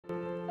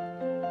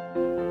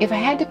If I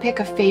had to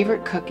pick a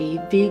favorite cookie,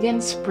 vegan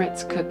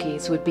Spritz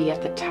cookies would be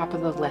at the top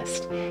of the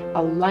list.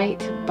 A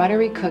light,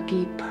 buttery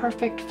cookie,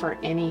 perfect for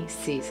any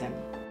season.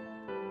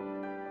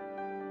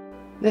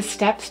 The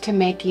steps to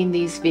making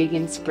these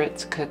vegan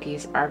Spritz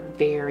cookies are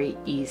very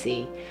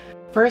easy.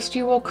 First,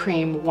 you will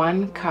cream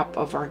 1 cup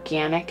of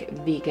organic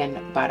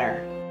vegan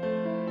butter.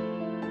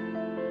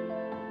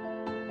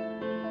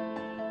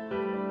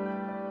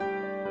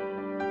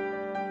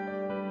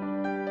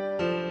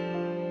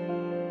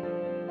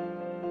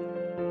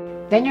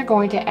 Then you're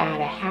going to add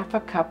a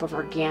 1/2 cup of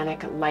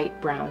organic light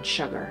brown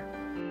sugar.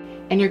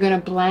 And you're going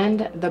to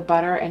blend the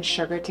butter and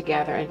sugar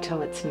together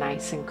until it's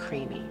nice and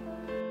creamy.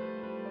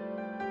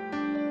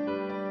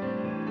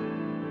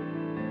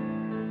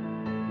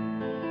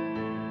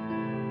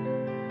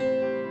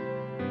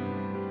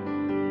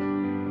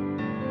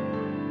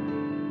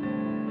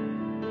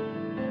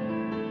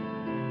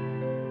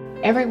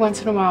 Every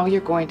once in a while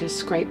you're going to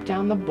scrape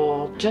down the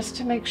bowl just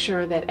to make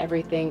sure that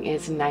everything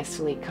is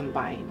nicely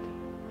combined.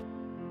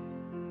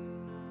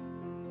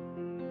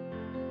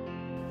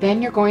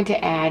 Then you're going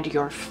to add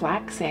your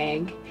flax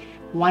egg,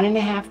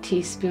 1½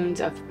 teaspoons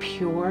of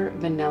pure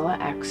vanilla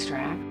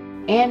extract,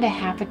 and a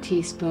 1/2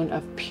 teaspoon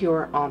of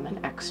pure almond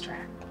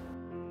extract.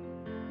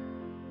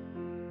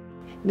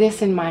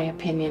 This, in my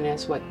opinion,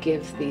 is what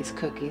gives these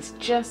cookies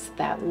just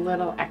that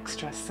little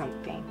extra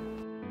something.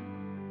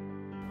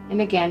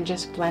 And again,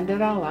 just blend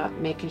it all up,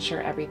 making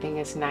sure everything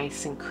is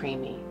nice and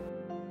creamy.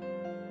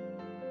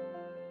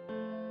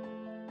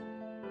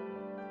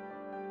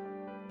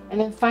 And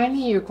then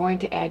finally, you're going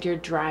to add your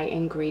dry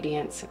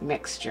ingredients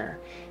mixture.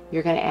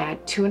 You're going to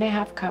add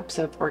 2½ cups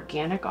of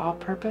organic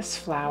all-purpose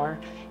flour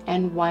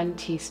and 1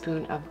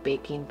 teaspoon of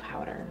baking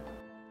powder.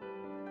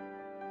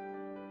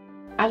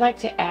 I like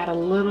to add a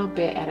little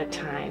bit at a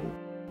time.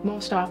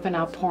 Most often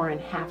I'll pour in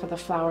 1/2 of the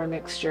flour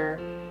mixture,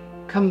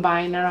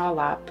 combine it all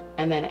up,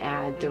 and then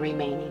add the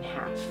remaining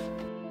 1/2.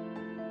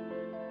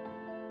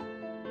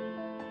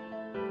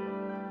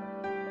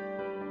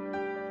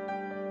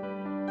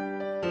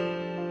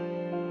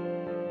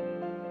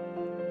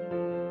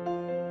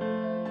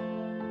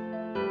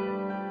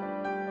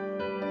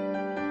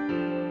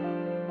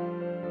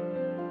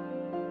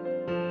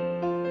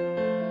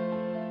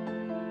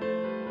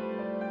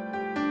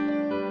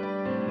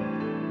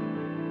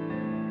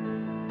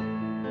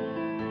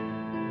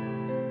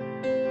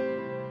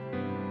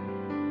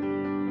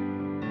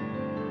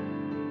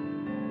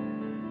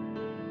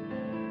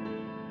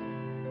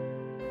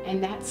 And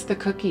that's the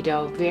cookie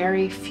dough,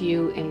 very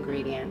few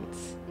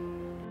ingredients.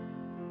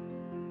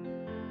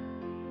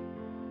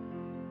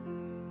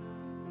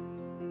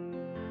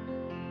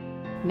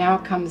 Now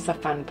comes the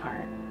fun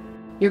part.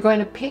 You're going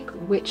to pick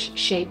which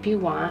shape you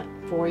want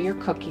for your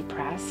cookie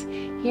press.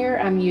 Here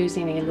I'm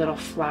using a little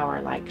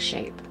flower-like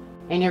shape.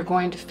 And you're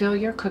going to fill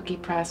your cookie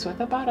press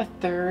with about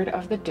 1/3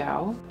 of the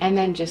dough, and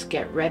then just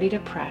get ready to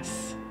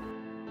press.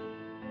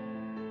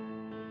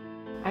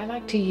 I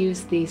like to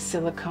use these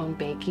silicone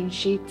baking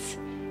sheets.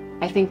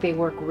 I think they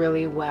work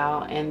really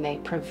well and they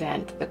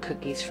prevent the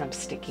cookies from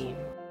sticking.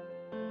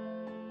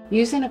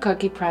 Using a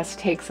cookie press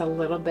takes a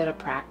little bit of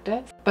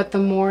practice, but the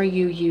more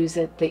you use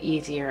it, the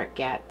easier it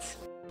gets.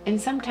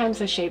 And sometimes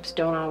the shapes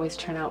don't always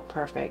turn out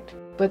perfect,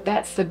 but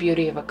that's the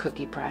beauty of a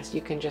cookie press.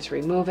 You can just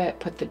remove it,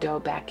 put the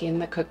dough back in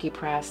the cookie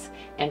press,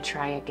 and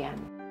try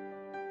again.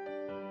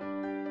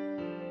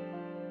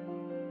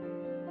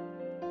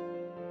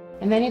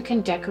 And then you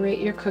can decorate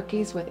your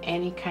cookies with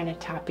any kind of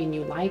topping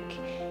you like.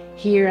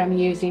 Here I'm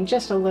using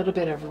just a little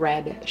bit of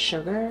red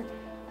sugar.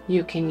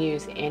 You can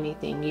use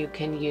anything. You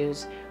can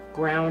use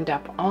ground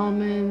up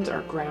almonds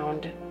or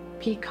ground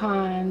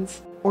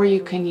pecans, or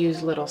you can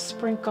use little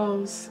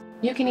sprinkles.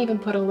 You can even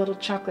put a little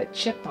chocolate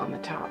chip on the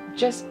top.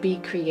 Just be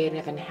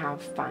creative and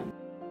have fun.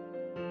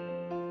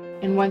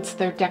 And once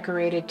they're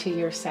decorated to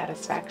your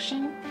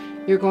satisfaction,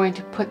 you're going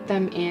to put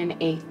them in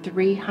a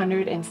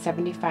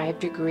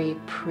 375-degree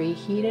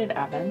preheated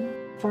oven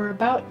for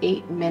about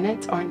 8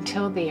 minutes or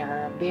until they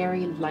are a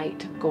very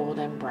light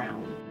golden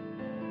brown.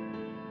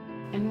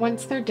 And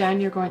once they're done,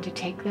 you're going to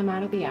take them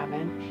out of the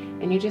oven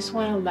and you just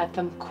want to let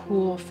them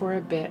cool for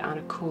a bit on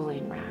a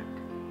cooling rack.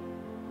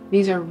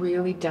 These are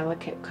really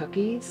delicate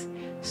cookies,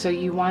 so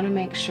you want to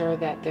make sure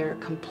that they're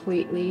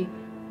completely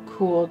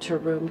cool to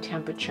room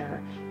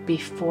temperature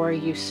before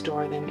you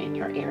store them in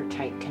your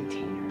airtight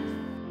container.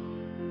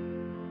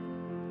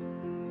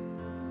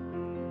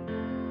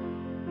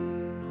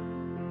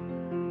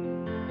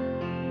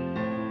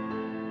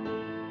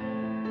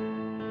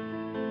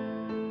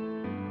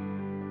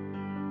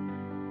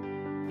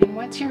 And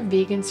once your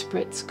vegan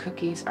Spritz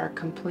cookies are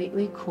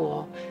completely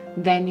cool,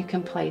 then you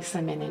can place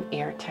them in an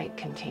airtight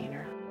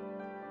container.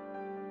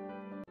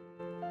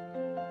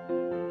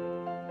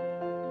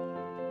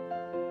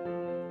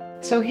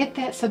 So hit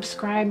that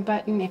subscribe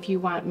button if you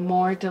want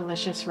more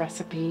delicious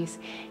recipes,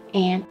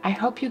 and I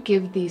hope you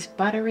give these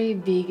buttery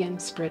vegan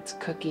Spritz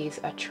cookies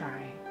a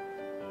try.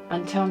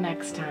 Until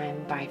next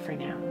time, bye for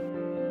now.